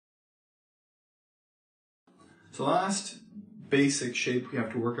So the last basic shape we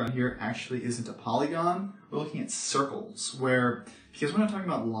have to work on here actually isn't a polygon. We're looking at circles, because we're not talking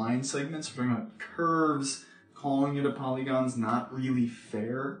about line segments, we're talking about curves. Calling it a polygon is not really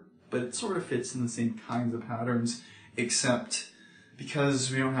fair, but it sort of fits in the same kinds of patterns, except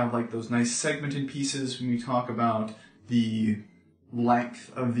because we don't have like those nice segmented pieces when we talk about the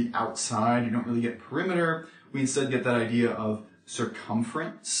length of the outside. You don't really get perimeter. We instead get that idea of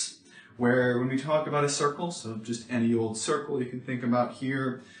circumference, where when we talk about a circle, so just any old circle you can think about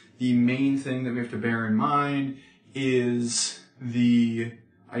here, the main thing that we have to bear in mind is the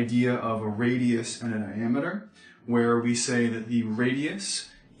idea of a radius and a diameter, where we say that the radius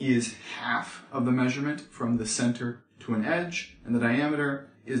is half of the measurement from the center to an edge, and the diameter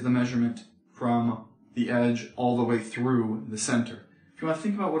is the measurement from the edge all the way through the center. If you want to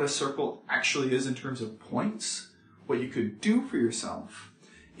think about what a circle actually is in terms of points, what you could do for yourself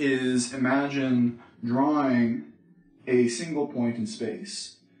is imagine drawing a single point in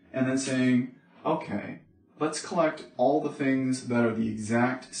space and then saying, okay, let's collect all the things that are the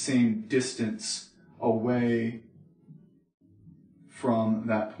exact same distance away from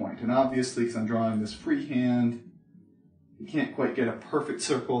that point. And obviously, because I'm drawing this freehand, you can't quite get a perfect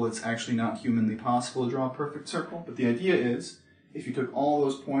circle. It's actually not humanly possible to draw a perfect circle. But the idea is, if you took all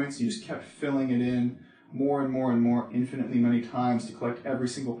those points, you just kept filling it in more and more and more infinitely many times to collect every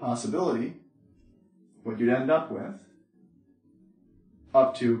single possibility, what you'd end up with,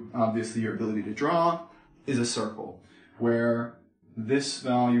 up to obviously your ability to draw, is a circle, where this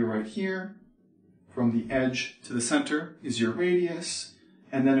value right here, from the edge to the center, is your radius,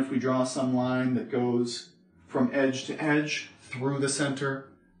 and then if we draw some line that goes from edge to edge through the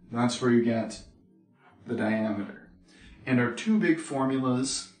center, that's where you get the diameter. And our two big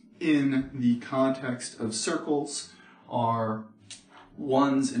formulas in the context of circles are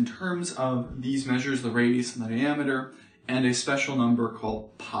ones in terms of these measures, the radius and the diameter, and a special number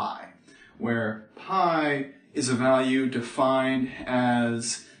called pi, where pi is a value defined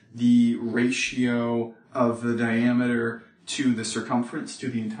as the ratio of the diameter to the circumference, to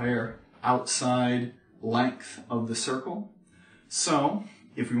the entire outside length of the circle. So,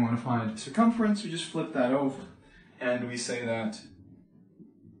 if we want to find circumference, we just flip that over, and we say that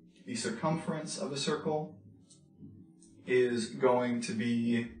the circumference of a circle is going to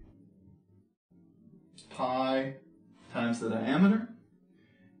be pi times the diameter,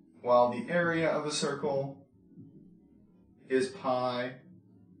 while the area of a circle is pi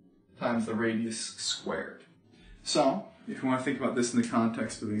times the radius squared. So, if you want to think about this in the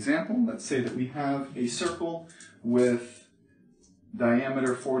context of an example, let's say that we have a circle with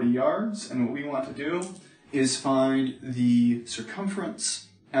diameter 40 yards, and what we want to do is find the circumference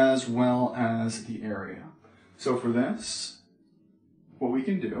as well as the area. So for this, what we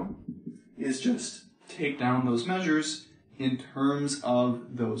can do is just take down those measures in terms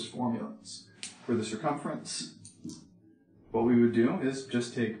of those formulas. For the circumference, what we would do is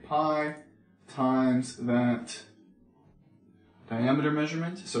just take pi times that diameter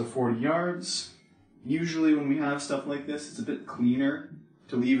measurement, so 40 yards. Usually when we have stuff like this, it's a bit cleaner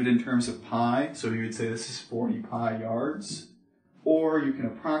to leave it in terms of pi, so you would say this is 40 pi yards. Or you can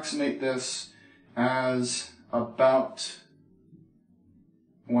approximate this as about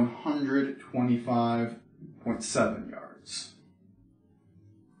 125.7 yards.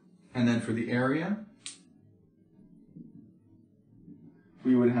 And then for the area,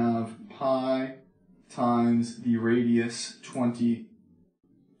 we would have pi times the radius 20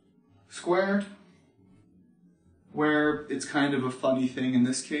 squared, where it's kind of a funny thing in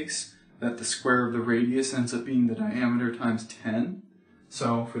this case that the square of the radius ends up being the diameter times 10.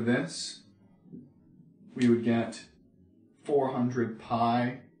 So for this, we would get 400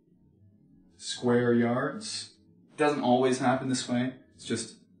 pi square yards. It doesn't always happen this way. It's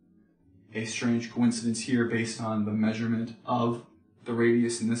just a strange coincidence here based on the measurement of the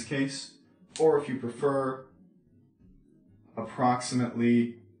radius in this case. Or if you prefer,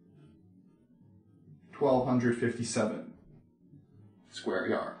 approximately 1257 square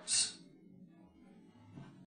yards.